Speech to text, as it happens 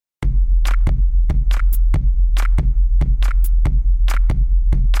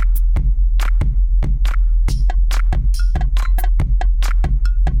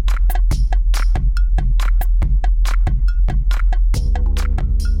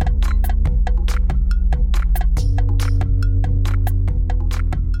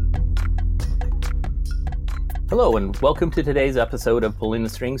Hello, and welcome to today's episode of Pulling the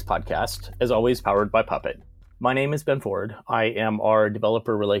Strings podcast, as always powered by Puppet. My name is Ben Ford. I am our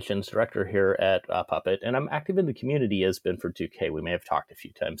developer relations director here at Puppet, and I'm active in the community as Ben Ford 2K. We may have talked a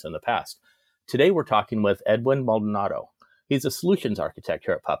few times in the past. Today, we're talking with Edwin Maldonado. He's a solutions architect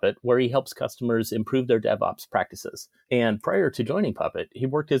here at Puppet, where he helps customers improve their DevOps practices. And prior to joining Puppet, he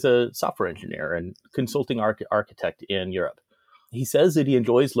worked as a software engineer and consulting architect in Europe. He says that he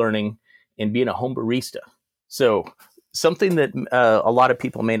enjoys learning and being a home barista. So something that a lot of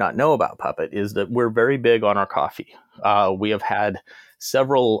people may not know about Puppet is that we're very big on our coffee. We have had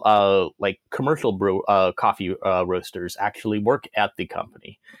several commercial coffee roasters actually work at the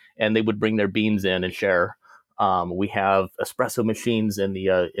company, and they would bring their beans in and share. We have espresso machines in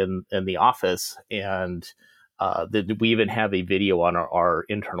the office, and we even have a video on our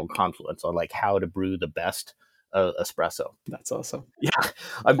internal Confluence on like how to brew the best espresso. That's awesome. Yeah,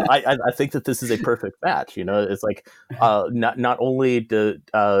 I think that this is a perfect match. You know, it's like not only do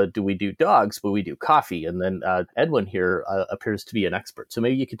we do dogs, but we do coffee. And then Edwin here appears to be an expert. So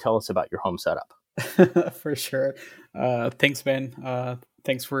maybe you could tell us about your home setup. For sure. Thanks, Ben.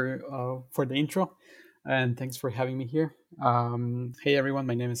 Thanks for the intro, and thanks for having me here. Hey everyone,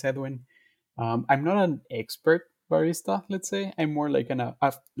 my name is Edwin. I'm not an expert barista. Let's say I'm more like an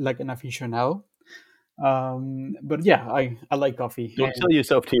aficionado. But yeah, I like coffee. Don't sell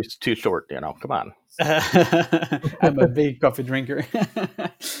yourself too short, you know. Come on. I'm a big coffee drinker.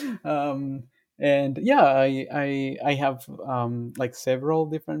 And yeah, I have like several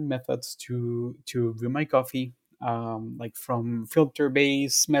different methods to brew my coffee, like from filter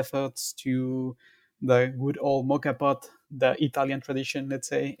based methods to the good old mocha pot, the Italian tradition, let's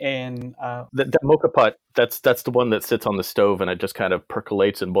say. And the mocha pot, that's the one that sits on the stove and it just kind of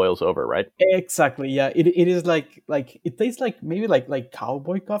percolates and boils over, right? Exactly. Yeah. It is like it tastes like maybe like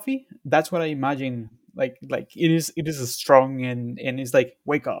cowboy coffee. That's what I imagine. Like it is a strong and it's like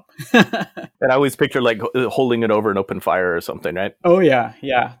wake up. And I always picture like holding it over an open fire or something, right? Oh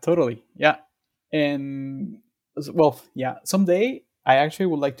yeah, totally. Yeah. And well, yeah, someday I actually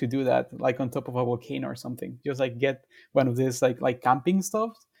would like to do that, like on top of a volcano or something. Just like get one of these like camping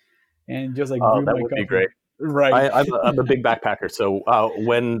stuff and just like brew that my would coffee. be great. Right. I'm a big backpacker, so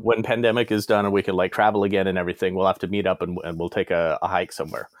when pandemic is done and we can like travel again and everything, we'll have to meet up and we'll take a hike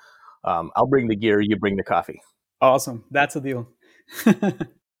somewhere. I'll bring the gear, you bring the coffee. Awesome, that's a deal.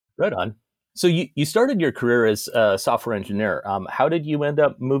 Right on. So you started your career as a software engineer. How did you end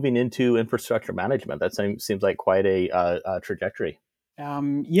up moving into infrastructure management? That seems like quite a trajectory.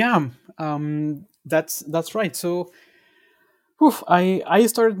 That's right. So, I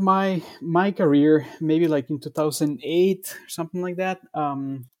started my career maybe like in 2008 or something like that.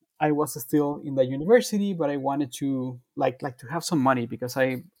 I was still in the university, but I wanted to like to have some money because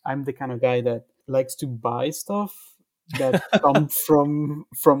I'm the kind of guy that likes to buy stuff that come from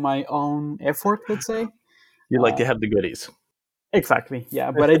my own effort, let's say. You like to have the goodies. Exactly,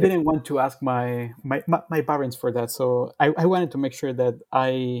 yeah. But I didn't want to ask my parents for that, so I wanted to make sure that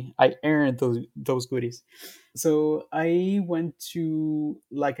I earned those goodies. So I went to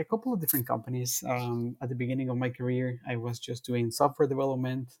like a couple of different companies. At the beginning of my career, I was just doing software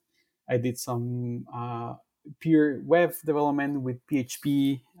development. I did some pure web development with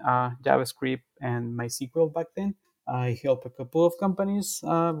PHP, JavaScript, and MySQL back then. I helped a couple of companies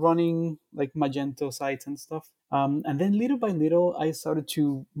running like Magento sites and stuff. And then little by little, I started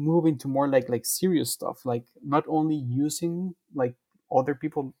to move into more like serious stuff, like not only using like other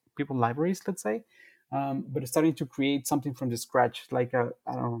people libraries, let's say, but starting to create something from the scratch, like I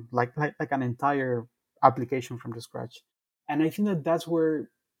don't know, like an entire application from the scratch. And I think that's where,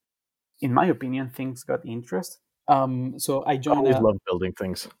 in my opinion, things got interesting. So I I joined. always loved building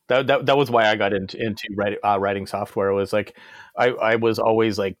things. That was why I got into writing software. It was like I was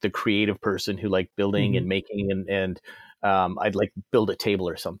always like the creative person who liked building and making and I'd like build a table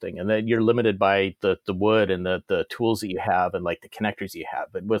or something, and then you're limited by the wood and the tools that you have and like the connectors you have.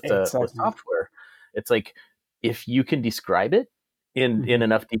 But with with software, it's like if you can describe it in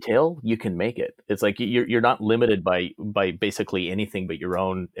enough detail, you can make it. It's like you're not limited by basically anything but your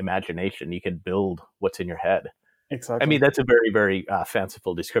own imagination. You can build what's in your head. Exactly. I mean, that's a very, very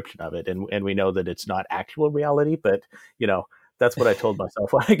fanciful description of it, and we know that it's not actual reality. But you know, that's what I told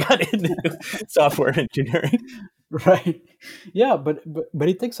myself when I got into software engineering. Right. Yeah, but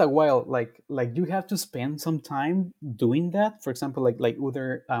it takes a while. Like you have to spend some time doing that. For example, like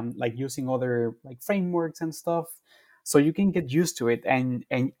other like using other like frameworks and stuff, so you can get used to it, and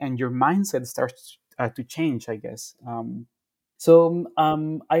your mindset starts to change, I guess.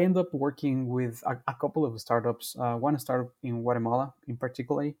 I ended up working with a couple of startups. One startup in Guatemala, in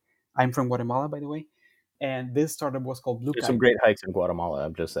particular. I'm from Guatemala, by the way, and this startup was called Blue There's some Kite. great hikes in Guatemala,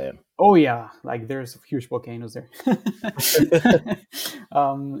 I'm just saying. Oh yeah, like there's huge volcanoes there.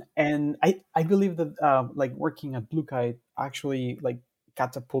 And I believe that like working at Blue Kite actually like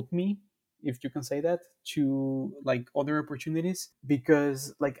catapult me, if you can say that, to like other opportunities,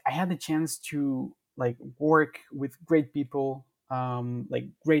 because like I had the chance to like work with great people, like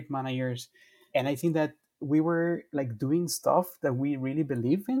great managers, and I think that we were like doing stuff that we really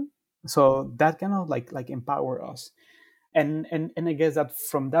believe in. So that kind of like empower us. And I guess that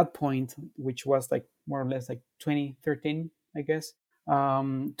from that point, which was like more or less like 2013, I guess,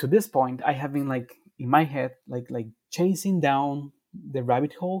 to this point, I have been like in my head like chasing down the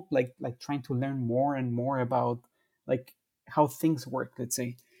rabbit hole, like trying to learn more and more about like how things work, let's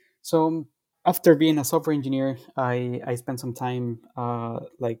say. So after being a software engineer, I spent some time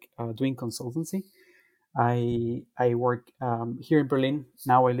doing consultancy. I work here in Berlin.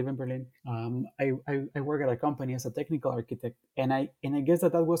 Now I live in Berlin. I work at a company as a technical architect, and I guess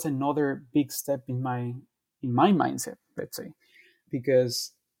that was another big step in my mindset, let's say,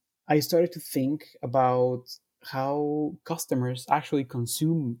 because I started to think about how customers actually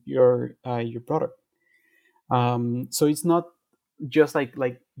consume your product. So it's not just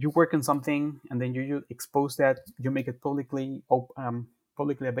like you work on something and then you expose that, you make it publicly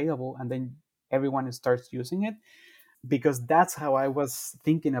available, and then everyone starts using it, because that's how I was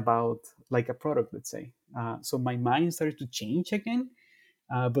thinking about like a product, let's say. So my mind started to change again,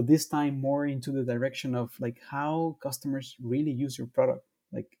 but this time more into the direction of like how customers really use your product.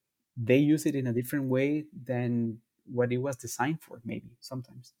 Like they use it in a different way than what it was designed for, maybe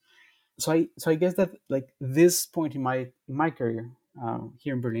sometimes. So I guess that like this point in my career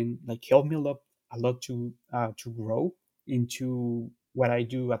here in Berlin like helped me a lot to grow into what I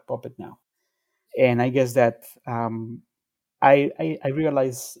do at Puppet now. And I guess that I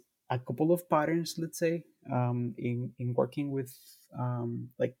realize a couple of patterns, let's say, in working with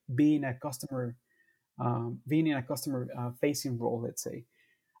like being in a customer facing role, let's say.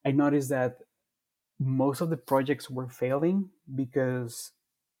 I noticed that most of the projects were failing because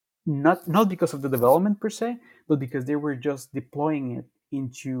not because of the development per se, but because they were just deploying it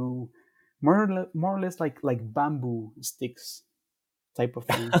into more or less like bamboo sticks type of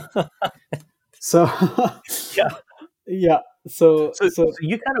thing. So Yeah. yeah, so So so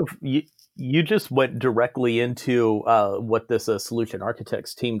you kind of you just went directly into what this solution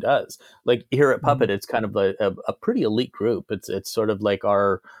architects team does. Like here at Puppet, Mhm. it's kind of a pretty elite group. It's sort of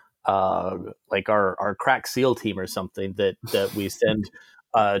uh, like our crack SEAL team or something that we send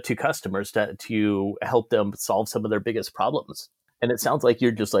to customers to help them solve some of their biggest problems. And it sounds like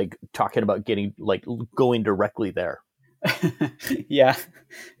you're just like talking about getting like going directly there. yeah,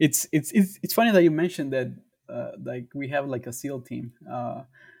 it's funny that you mentioned that like we have like a SEAL team.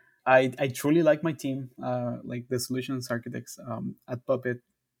 I truly like my team, like the solutions architects at Puppet.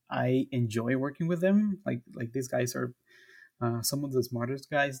 I enjoy working with them. Like these guys are some of the smartest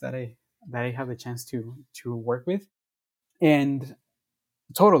guys that I have a chance to work with, and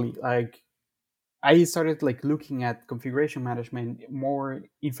totally like I started like looking at configuration management, more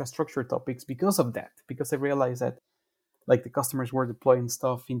infrastructure topics because of that. Because I realized that like the customers were deploying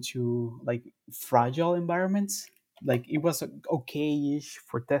stuff into like fragile environments. Like it was okay-ish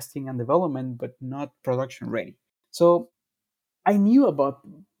for testing and development, but not production ready. So I knew about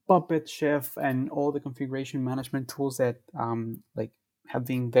Puppet, Chef, and all the configuration management tools that like have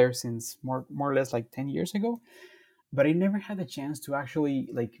been there since more or less like 10 years ago. But I never had a chance to actually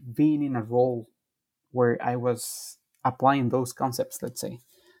like being in a role where I was applying those concepts, let's say.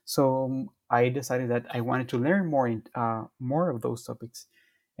 So I decided that I wanted to learn more of those topics,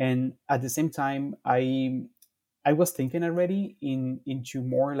 and at the same time, I was thinking already into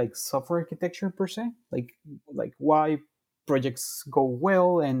more like software architecture per se, like why projects go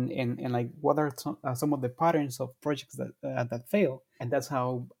well, and like what are some of the patterns of projects that fail. And that's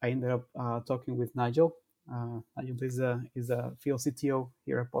how I ended up talking with Nigel. Nigel is a field CTO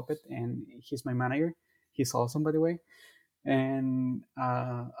here at Puppet, and he's my manager. He's awesome, by the way. And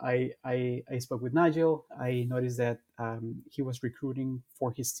I spoke with Nigel. I noticed that he was recruiting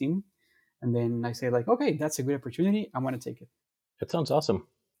for his team, and then I say like, okay, that's a good opportunity. I want to take it. That sounds awesome.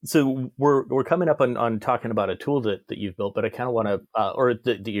 So we're coming up on talking about a tool that you've built, but I kind of want to, or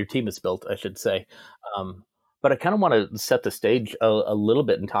that your team has built, I should say. But I kind of want to set the stage a little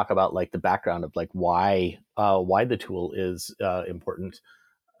bit and talk about like the background of like why the tool is important.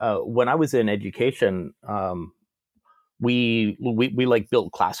 When I was in education, we like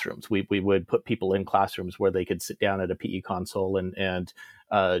built classrooms. We would put people in classrooms where they could sit down at a PE console and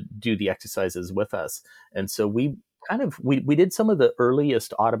do the exercises with us. And so we did some of the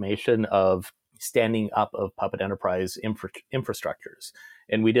earliest automation of standing up of Puppet Enterprise infrastructures.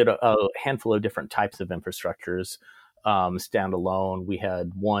 And we did a handful of different types of infrastructures. Standalone, we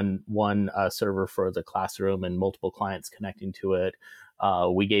had one server for the classroom and multiple clients connecting to it.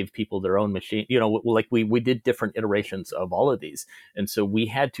 We gave people their own machine, like we did different iterations of all of these. And so we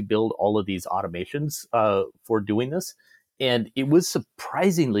had to build all of these automations for doing this. And it was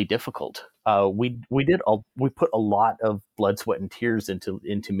surprisingly difficult. We put a lot of blood, sweat, and tears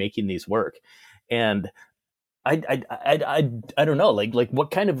into making these work. And I don't know, like what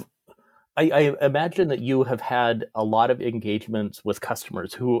kind of, I imagine that you have had a lot of engagements with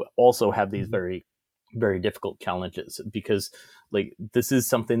customers who also have these very, very difficult challenges, because like this is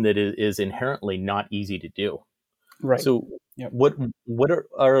something that is inherently not easy to do. Right. So Yep. what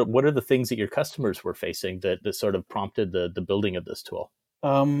are the things that your customers were facing that sort of prompted the building of this tool?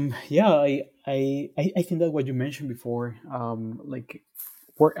 Yeah, I think that what you mentioned before, like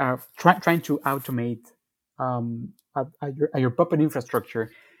we're trying to automate your Puppet infrastructure,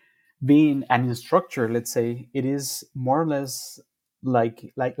 being an instructor, let's say, it is more or less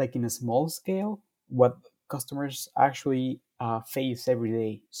like in a small scale what customers actually face every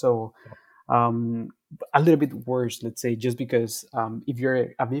day. So a little bit worse, let's say, just because if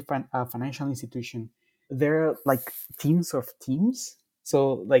you're a financial institution, there are like teams of teams.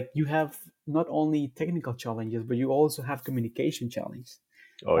 So like you have not only technical challenges, but you also have communication challenges.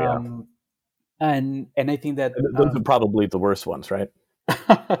 Oh yeah, Um, and I think that those are probably the worst ones, right?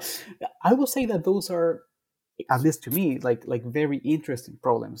 I will say that those are, at least to me, like very interesting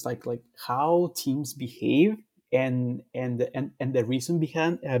problems, like how teams behave and the reason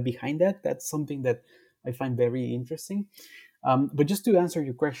behind that. That's something that I find very interesting. But just to answer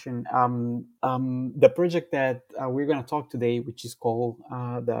your question, the project that we're going to talk today, which is called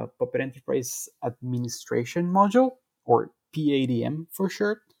the Puppet Enterprise Administration Module, or PADM for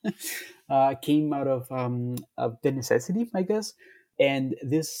short, came out of the necessity, I guess. And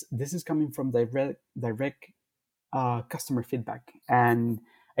this is coming from direct customer feedback. And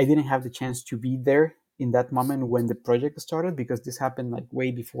I didn't have the chance to be there in that moment when the project started, because this happened like way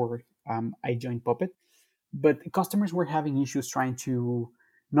before I joined Puppet. But customers were having issues trying to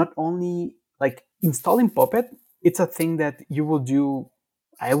not only like installing Puppet. It's a thing that you will do,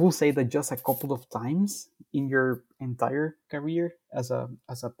 I will say that just a couple of times in your entire career as a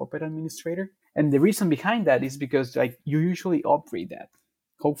Puppet administrator. And the reason behind that is because like you usually upgrade that,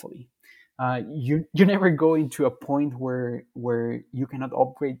 hopefully. You never go into a point where you cannot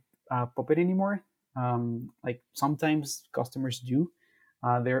upgrade Puppet anymore. Like sometimes customers do.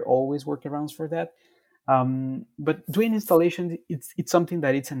 There are always workarounds for that. But doing installation, it's something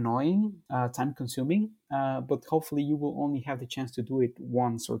that it's annoying, time consuming. But hopefully you will only have the chance to do it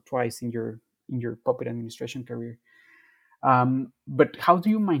once or twice in your Puppet administration career. But how do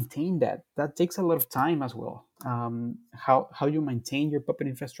you maintain that? That takes a lot of time as well. How you maintain your Puppet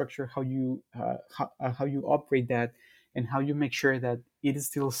infrastructure, how you operate that, and how you make sure that it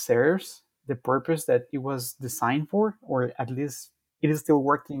still serves the purpose that it was designed for, or at least it is still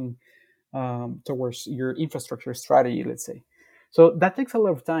working towards your infrastructure strategy, let's say. So that takes a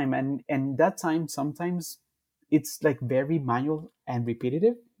lot of time, and that time sometimes it's like very manual and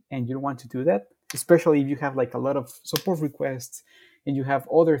repetitive, and you don't want to do that, especially if you have like a lot of support requests and you have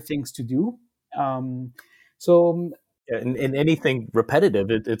other things to do. Um, so Yeah, and anything repetitive,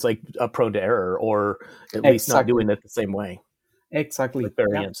 it's like prone to error, or at least not exactly, doing it the same way, exactly, with yeah,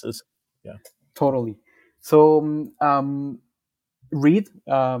 variances. Yeah. totally. So Reed,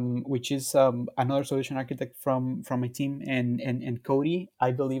 which is another solution architect from my team, and Cody,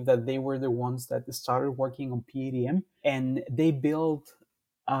 I believe that they were the ones that started working on PADM, and they built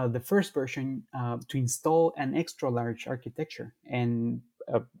the first version to install an extra large architecture. And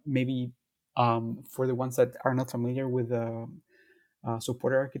maybe for the ones that are not familiar with the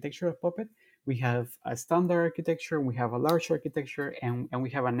supported architecture of Puppet, we have a standard architecture, we have a large architecture, and we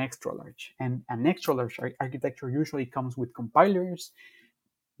have an extra large. And an extra large architecture usually comes with compilers,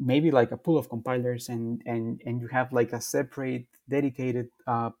 maybe like a pool of compilers, and you have like a separate dedicated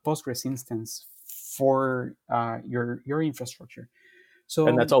Postgres instance for your infrastructure.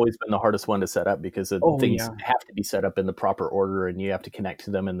 And that's So, always been the hardest one to set up, because oh things yeah, have to be set up in the proper order, and you have to connect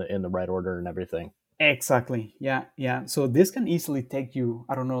to them in the right order and everything. exactly, yeah, yeah. So this can easily take you,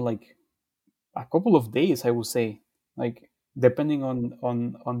 I don't know, like a couple of days, I would say, like depending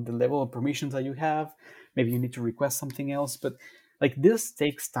on the level of permissions that you have. Maybe you need to request something else, but like this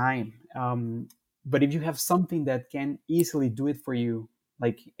takes time. But if you have something that can easily do it for you,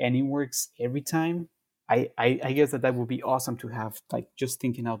 like, and it works every time, I guess that would be awesome to have, like, just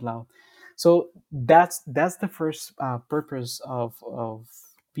thinking out loud. So that's the first purpose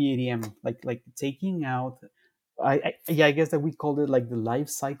PADM, like taking out. I guess that we called it like the life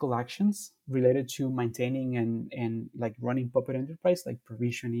cycle actions related to maintaining and like running Puppet Enterprise, like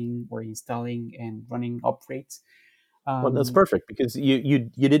provisioning or installing and running upgrades. Well, that's perfect because you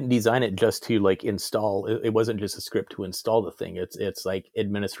didn't design it just to like install. It wasn't just a script to install the thing. It's like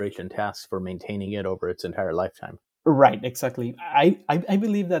administration tasks for maintaining it over its entire lifetime. Right, exactly. I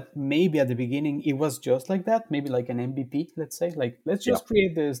believe that maybe at the beginning it was just like that, maybe like an MVP, let's say, like let's Yeah. just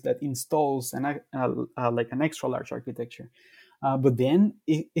create this that installs like an extra large architecture. But then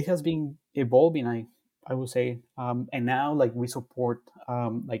it has been evolving, I would say, and now like we support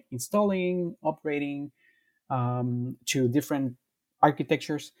like installing, upgrading to different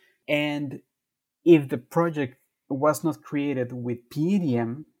architectures. And if the project was not created with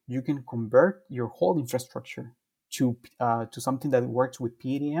PADM, you can convert your whole infrastructure to something that works with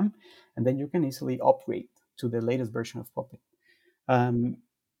PADM, and then you can easily upgrade to the latest version of Puppet. Um,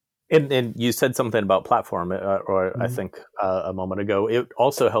 And you said something about platform, or I mhm, think a moment ago. It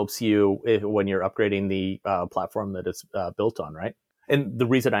also helps you when you're upgrading the platform that it's built on, right? And the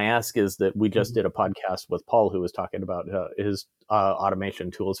reason I ask is that we just mhm. did a podcast with Paul, who was talking about his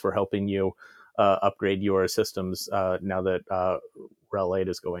automation tools for helping you upgrade your systems now that RHEL 8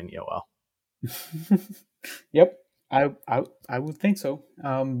 is going EOL. Yep, I would think so.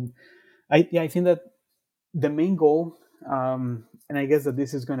 I think that the main goal, and I guess that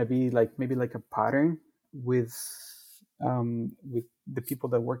this is going to be like maybe like a pattern with the people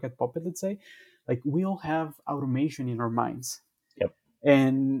that work at Puppet. Let's say, like we all have automation in our minds, Yep.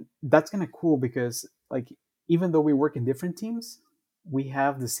 and that's kind of cool because like even though we work in different teams, we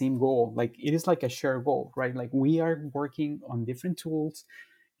have the same goal. Like it is like a shared goal, right? Like we are working on different tools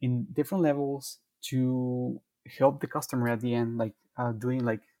in different levels to help the customer at the end, like doing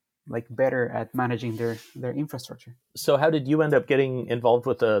like better at managing their infrastructure. So how did you end up getting involved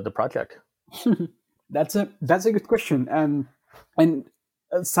with the project? That's a good question, and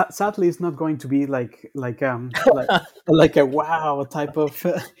sadly, it's not going to be like a wow type of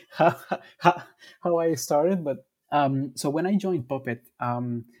how, how I started. But so when I joined Puppet,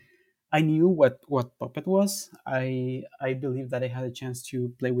 I knew what Puppet was. I believe that I had a chance to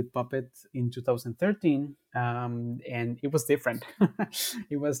play with Puppet in 2013, and it was different.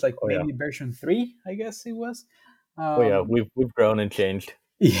 It was like Oh yeah, maybe version 3, I guess it was. oh yeah. Um, We've grown and changed.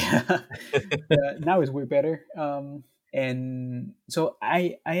 yeah, now it's way better. And so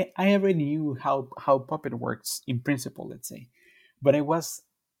I already knew how Puppet works in principle, let's say, but I was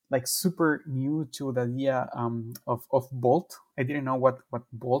like super new to the idea of Bolt. I didn't know what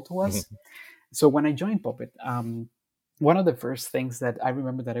Bolt was. So when I joined Puppet, one of the first things that I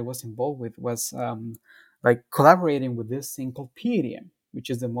remember that I was involved with was like collaborating with this thing called PADM, which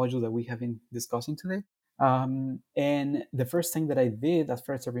is the module that we have been discussing today. And the first thing that I did, as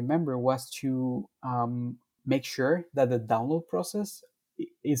far as I remember, was to make sure that the download process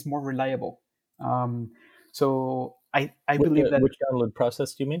is more reliable. So I believe that Which download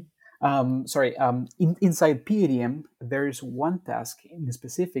process do you mean? inside PADM, there is one task in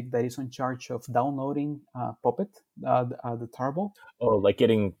specific that is in charge of downloading Puppet, the tarball. Oh, like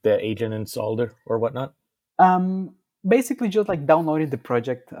getting the agent installed or whatnot? Basically, just like downloading the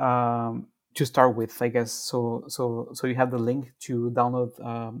project to start with, I guess. So you have the link to download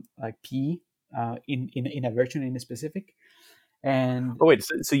like P in a version in a specific, and Oh, wait.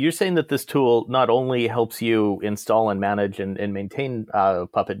 So you're saying that this tool not only helps you install and manage and maintain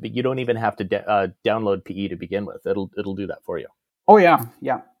Puppet, but you don't even have to download PE to begin with. It'll do that for you. oh yeah,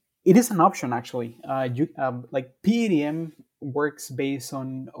 it is an option actually. You like PADM works based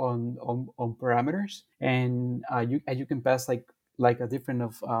on parameters, and you can pass like a different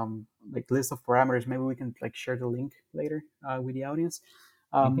of like list of parameters. Maybe we can like share the link later with the audience.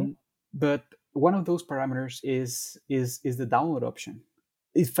 Hmm. But one of those parameters is the download option.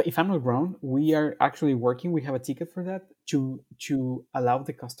 If I'm not wrong, we are actually working. We have a ticket for that to allow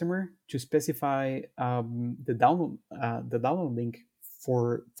the customer to specify the download link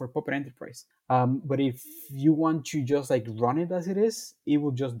for Puppet Enterprise. But if you want to just like run it as it is, it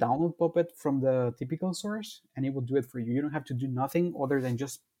will just download Puppet from the typical source, and it will do it for you. You don't have to do nothing other than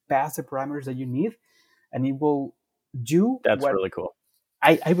just pass the parameters that you need, and it will do That's what really cool.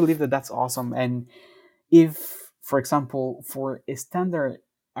 I believe that that's awesome. And if, for example, for a standard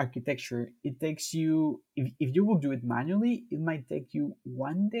architecture, it takes you, if you will do it manually, it might take you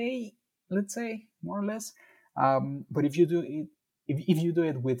 1 day, let's say, more or less. But if you do it, if you do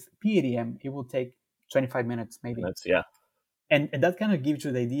it with PADM, it will take 25 minutes And maybe. that's yeah. And that kind of gives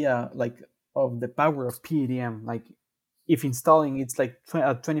you the idea like of the power of PADM. Like if installing, it's like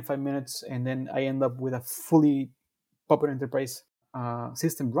 25 minutes, and then I end up with a fully Puppet Enterprise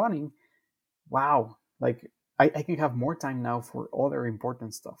system running, wow, like I can have more time now for other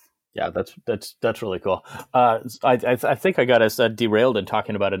important stuff. Yeah, that's really cool. I think I got us derailed in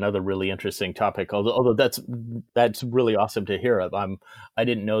talking about another really interesting topic. Although that's really awesome to hear. I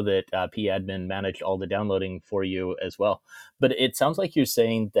didn't know that pAdmin managed all the downloading for you as well. But it sounds like you're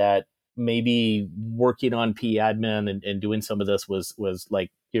saying that maybe working on pAdmin and doing some of this was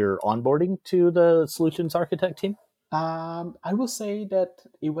like your onboarding to the solutions architect team. I will say that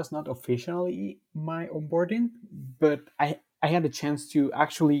it was not officially my onboarding, but I had a chance to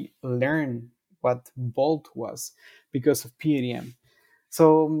actually learn what Bolt was because of PADM.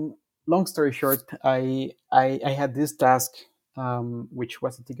 So, long story short, I had this task, which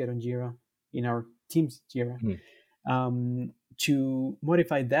was a ticket on Jira in our team's Jira, to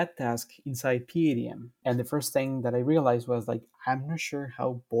modify that task inside PADM. And the first thing that I realized was like, I'm not sure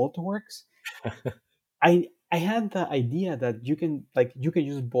how Bolt works. I had the idea that you can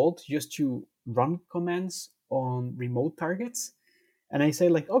use Bolt just to run commands on remote targets, and I say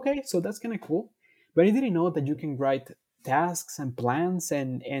like, okay, so that's kind of cool, but I didn't know that you can write tasks and plans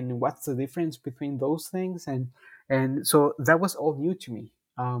and what's the difference between those things, and so that was all new to me.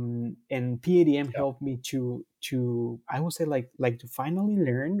 And PADM helped me to I would say like to finally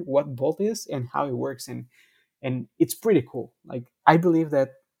learn what Bolt is and how it works, and it's pretty cool. Like I believe that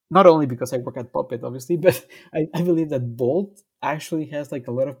not only because I work at Puppet, obviously, but I believe that Bolt actually has like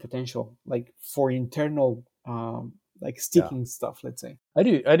a lot of potential, like for internal, like sticking stuff. Let's say. I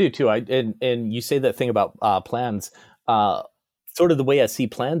do too. And you say that thing about plans. Sort of the way I see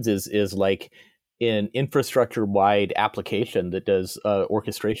plans is like an infrastructure-wide application that does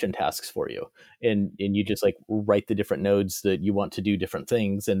orchestration tasks for you, and you just like write the different nodes that you want to do different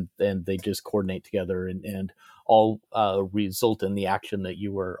things, and they just coordinate together and all result in the action that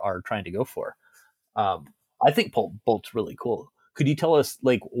you are trying to go for. I think Bolt's really cool. Could you tell us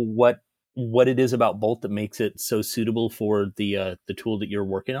like what it is about Bolt that makes it so suitable for the tool that you're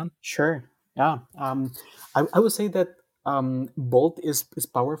working on? Sure. Yeah. I would say that Bolt is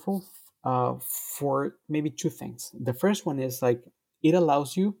powerful for maybe two things. The first one is like it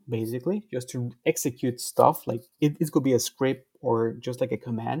allows you basically just to execute stuff, like it could be a script or just like a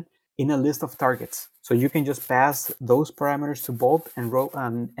command in a list of targets. So you can just pass those parameters to Bolt and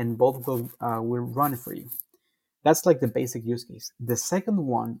Bolt will run it for you. That's like the basic use case. The second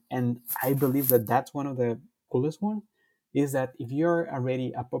one, and I believe that that's one of the coolest one, is that if you're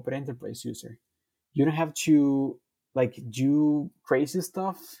already a Puppet Enterprise user, you don't have to like do crazy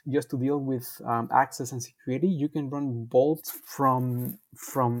stuff just to deal with access and security. You can run Bolt from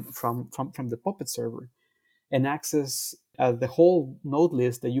the Puppet server and access the whole node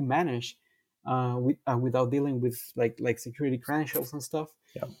list that you manage without dealing with like security credentials and stuff.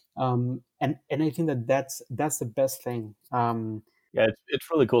 Yeah. And I think that's the best thing. Yeah, it's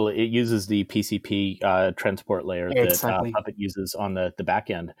really cool. It uses the PCP transport layer Exactly. that Puppet uses on the back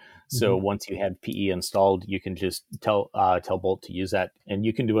end. So once you have PE installed, you can just tell Bolt to use that, and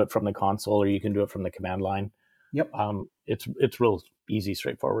you can do it from the console or you can do it from the command line. Yep. It's real easy,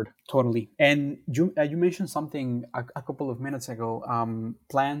 straightforward. Totally. And you mentioned something a couple of minutes ago,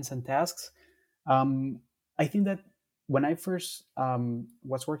 plans and tasks. I think that when I first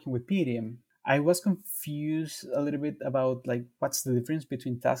was working with PADM, I was confused a little bit about like what's the difference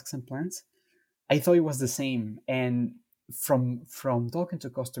between tasks and plans. I thought it was the same, and from talking to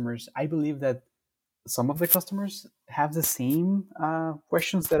customers, I believe that some of the customers have the same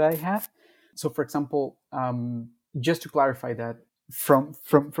questions that I have. So, for example, just to clarify that, from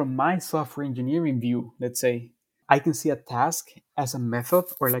my software engineering view, let's say, I can see a task as a method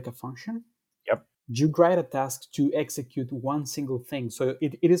or like a function. Yep. You write a task to execute one single thing. So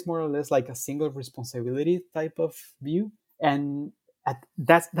it is more or less like a single responsibility type of view. And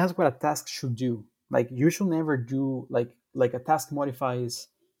that's what a task should do. Like you should never do like a task modifies,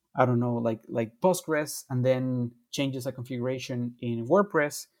 I don't know, like Postgres and then changes a configuration in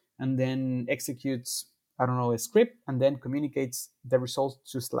WordPress and then executes, I don't know, a script and then communicates the results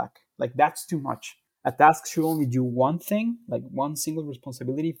to Slack. Like that's too much. A task should only do one thing, like one single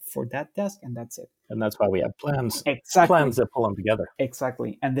responsibility for that task, and that's it. And that's why we have plans. Exactly. Plans that pull them together.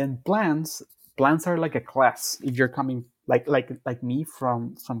 Exactly. And then plans are like a class. If you're coming like me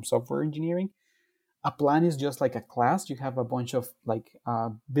from software engineering, a plan is just like a class. You have a bunch of like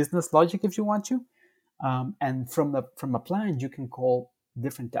business logic if you want to, and from a plan you can call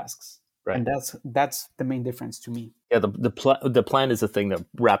different tasks. Right. And that's the main difference to me. Yeah, the plan is the thing that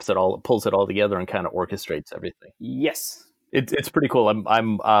wraps it all, pulls it all together, and kind of orchestrates everything. Yes, It's pretty cool.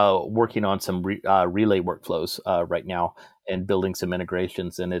 I'm working on some relay workflows right now and building some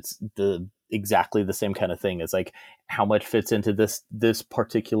integrations, and it's the exactly the same kind of thing. It's like how much fits into this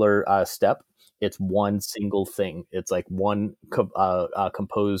particular step. It's one single thing. It's like one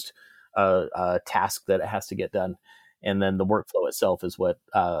composed task that it has to get done, and then the workflow itself is what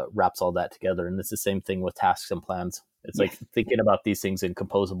wraps all that together. And it's the same thing with tasks and plans. It's like Yes. thinking about these things in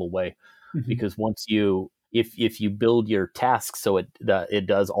composable way, Mhm. because once you if you build your tasks so it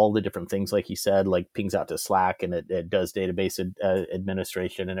does all the different things like you said, like pings out to Slack, and it does database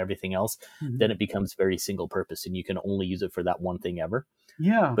administration and everything else, Mhm. then it becomes very single purpose and you can only use it for that one thing ever.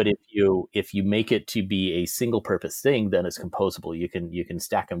 Yeah. But if you make it to be a single purpose thing, then it's composable. You can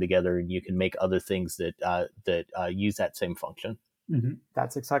stack them together and you can make other things that use that same function.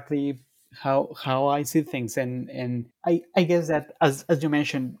 That's exactly how I see things, and I guess that as you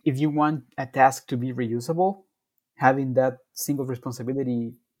mentioned, if you want a task to be reusable, having that single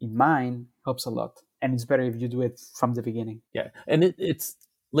responsibility in mind helps a lot, and it's better if you do it from the beginning. Yeah, and it's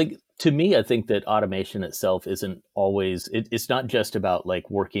like, to me, I think that automation itself isn't always. It's not just about like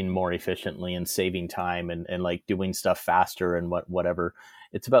working more efficiently and saving time and like doing stuff faster and whatever.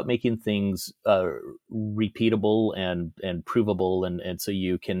 It's about making things repeatable and provable, and so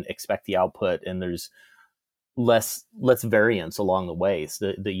you can expect the output, and there's less variance along the way,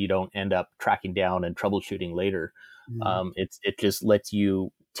 so that you don't end up tracking down and troubleshooting later. Mhm. It just lets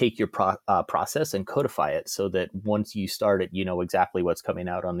you take your process and codify it so that once you start it, you know exactly what's coming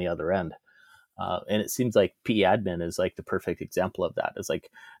out on the other end. And it seems like PE admin is like the perfect example of that. It's like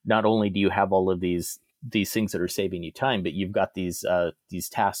not only do you have all of these things that are saving you time, but you've got these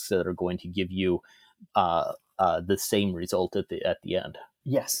tasks that are going to give you the same result at the end.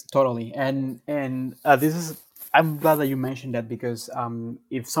 Yes, totally. And this is I'm glad that you mentioned that because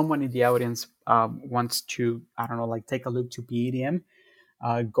if someone in the audience wants to, I don't know, like take a look to PEDM,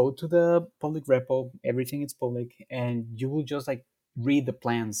 go to the public repo. Everything is public, and you will just like read the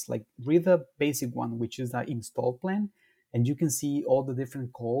plans, like read the basic one, which is the install plan, and you can see all the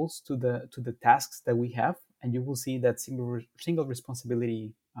different calls to the tasks that we have, and you will see that single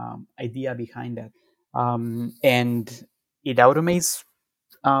responsibility idea behind that, and it automates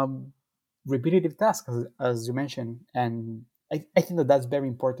um, repetitive tasks, as you mentioned, and I think that that's very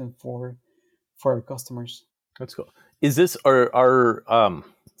important for our customers. That's cool. Is this our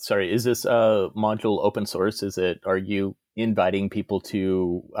sorry, is this module open source? Are you inviting people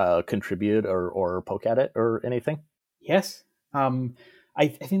to contribute or poke at it or anything? Yes. I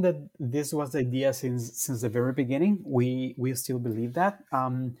think that this was the idea since the very beginning. We still believe that.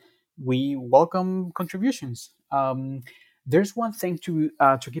 We welcome contributions. There's one thing to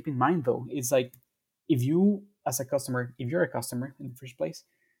keep in mind though. It's like if you as a customer, if you're a customer in the first place,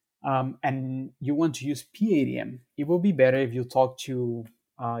 and you want to use PADM, it will be better if you talk to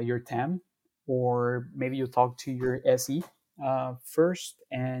your TAM or maybe you talk to your SE first,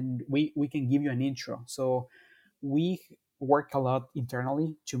 and we can give you an intro. So we work a lot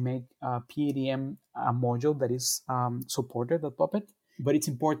internally to make PADM a module that is supported at Puppet. But it's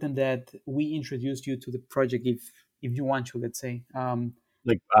important that we introduce you to the project if you want to, let's say.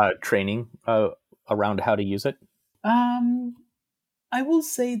 Like training around how to use it? Um, I will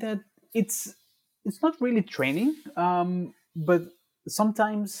say that it's it's not really training, but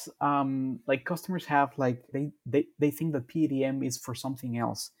sometimes like customers have like they think that PDM is for something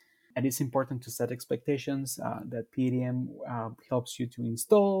else, and it's important to set expectations that PDM helps you to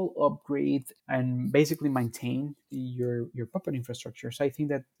install, upgrade, and basically maintain your Puppet infrastructure. So I think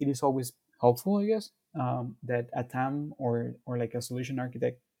that it is always helpful, I guess, that a TAM or like a solution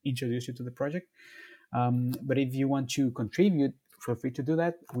architect introduce you to the project, but if you want to contribute, feel free to do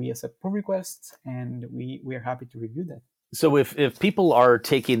that. We accept pull requests, and we are happy to review that. So if people are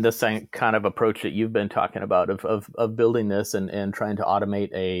taking the same kind of approach that you've been talking about of building this and trying to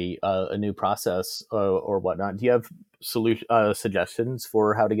automate a new process or whatnot, do you have suggestions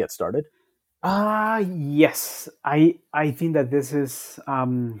for how to get started? Yes, I think that this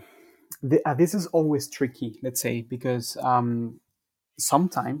is always tricky. Let's say because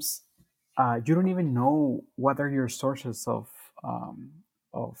sometimes you don't even know what are your sources um,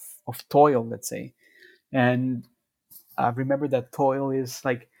 of of toil. Let's say, and remember that toil is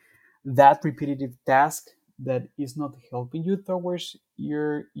like that repetitive task that is not helping you towards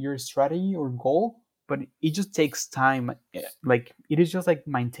your strategy or goal, but it just takes time. Like it is just like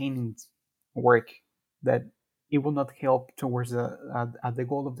maintaining work that it will not help towards the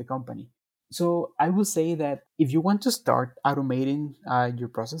goal of the company. So I will say that if you want to start automating your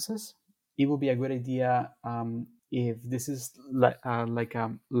processes, it will be a good idea if this is like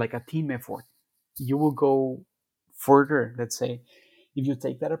a team effort. You will go further, let's say, if you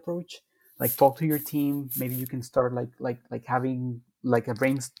take that approach, like talk to your team, maybe you can start like having like a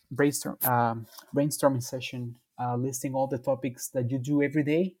brainstorming session, listing all the topics that you do every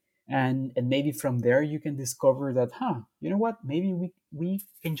day, and maybe from there you can discover that, you know what, maybe we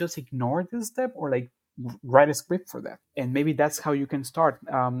can just ignore this step, or like write a script for that, and maybe that's how you can start.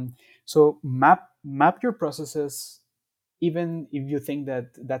 So map your processes, even if you think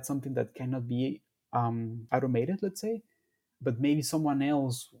that that's something that cannot be automated, let's say, but maybe someone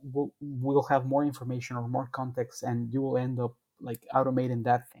else will have more information or more context, and you will end up like automating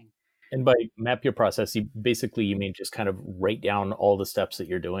that thing. And by map your process, you mean just kind of write down all the steps that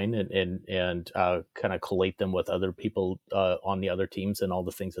you're doing, and kind of collate them with other people on the other teams and all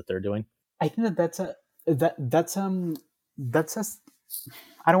the things that they're doing. I think that that's a,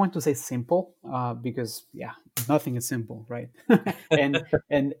 I don't want to say simple, because nothing is simple, right?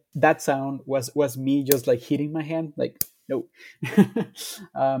 and that sound was me just like hitting my hand, like no.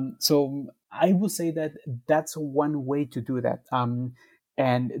 So I will say that that's one way to do that.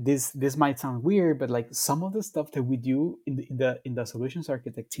 And this might sound weird, but like some of the stuff that we do in the solutions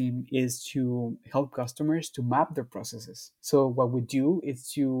architect team is to help customers to map their processes. So what we do is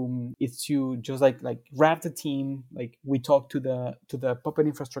to just like wrap the team. Like we talk to the Puppet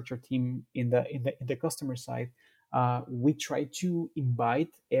infrastructure team in the customer side. We try to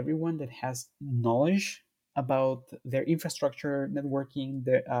invite everyone that has knowledge about their infrastructure, networking,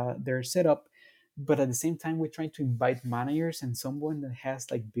 their setup, but at the same time we try to invite managers and someone that has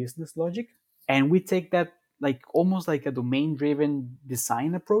like business logic, and we take that like almost like a domain driven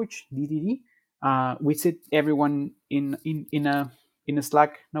design approach, DDD. We sit everyone in a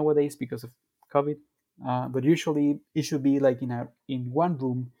Slack nowadays because of COVID, but usually it should be like in one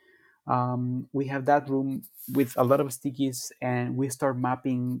room. We have that room with a lot of stickies, and we start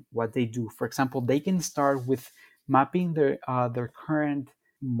mapping what they do. For example, they can start with mapping their current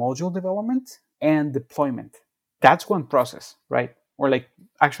module development and deployment. That's one process, right? Or like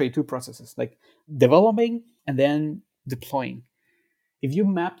actually two processes, like developing and then deploying. If you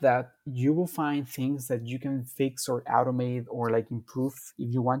map that, you will find things that you can fix or automate or like improve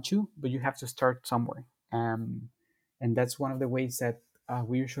if you want to, but you have to start somewhere. And that's one of the ways that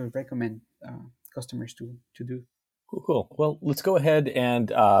we usually recommend customers to do. Cool, cool. Well, let's go ahead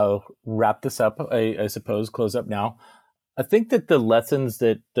and wrap this up. I suppose close up now. I think that the lessons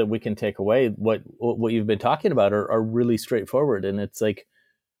that we can take away, what you've been talking about, are really straightforward. And it's like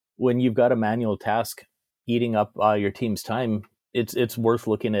when you've got a manual task eating up your team's time, it's worth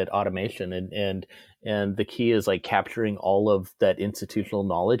looking at automation. And the key is like capturing all of that institutional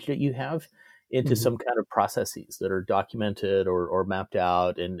knowledge that you have into some kind of processes that are documented or mapped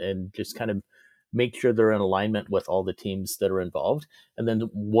out, and just kind of make sure they're in alignment with all the teams that are involved. And then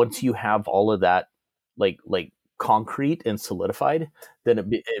once you have all of that, like concrete and solidified, then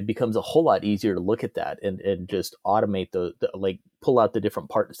it becomes a whole lot easier to look at that and just automate the like pull out the different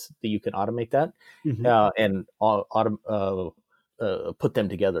parts that you can automate that, and put them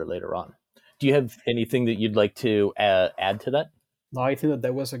together later on. Do you have anything that you'd like to add to that? No, I think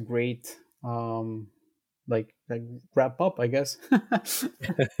that was a great like wrap up, I guess.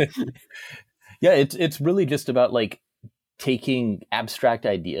 Yeah, it's really just about like taking abstract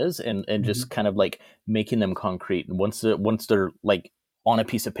ideas and just kind of like making them concrete. And once they're like on a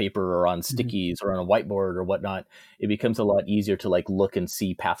piece of paper or on stickies or on a whiteboard or whatnot, it becomes a lot easier to like look and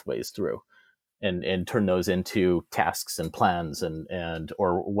see pathways through and turn those into tasks and plans and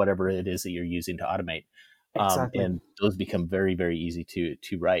or whatever it is that you're using to automate. Exactly. And those become very, very easy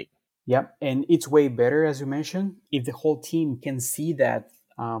to write. Yep, and it's way better, as you mentioned, if the whole team can see that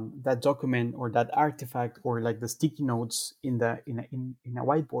that document or that artifact or like the sticky notes in a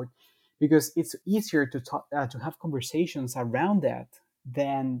whiteboard, because it's easier to talk to have conversations around that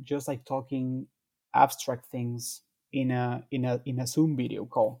than just like talking abstract things in a Zoom video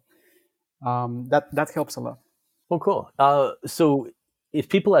call. That helps a lot. Well, cool. So if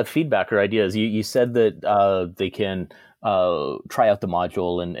people have feedback or ideas, you said that they can try out the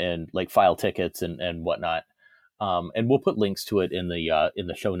module and like file tickets and whatnot. And we'll put links to it in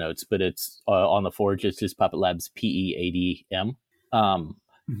the show notes, but it's on the Forge. It's just Puppet Labs PEADM.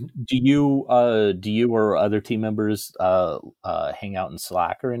 Do you or other team members hang out in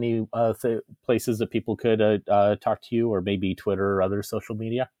Slack or any places that people could talk to you, or maybe Twitter or other social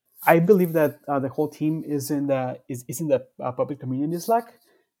media? I believe that the whole team is in the public community Slack.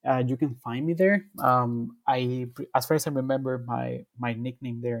 You can find me there. As far as I remember, my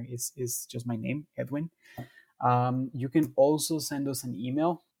nickname there is just my name, Edwin. You can also send us an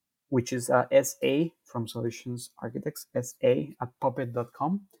email, which is SA from Solutions Architects,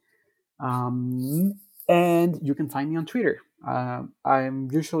 SA@puppet.com. And you can find me on Twitter. I'm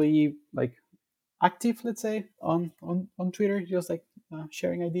usually like active, let's say, on Twitter, just like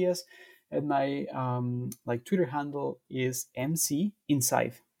sharing ideas. And my like Twitter handle is MC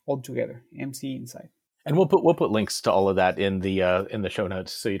Inside, all together, MC Inside. And we'll put links to all of that in the show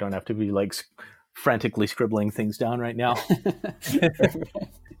notes, so you don't have to be like frantically scribbling things down right now.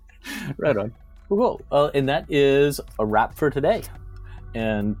 Right on. Cool. And that is a wrap for today.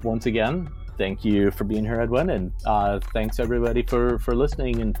 And once again, thank you for being here, Edwin, and thanks everybody for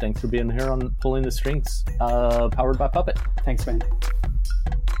listening, and thanks for being here on Pulling the Strings, powered by Puppet. Thanks, man.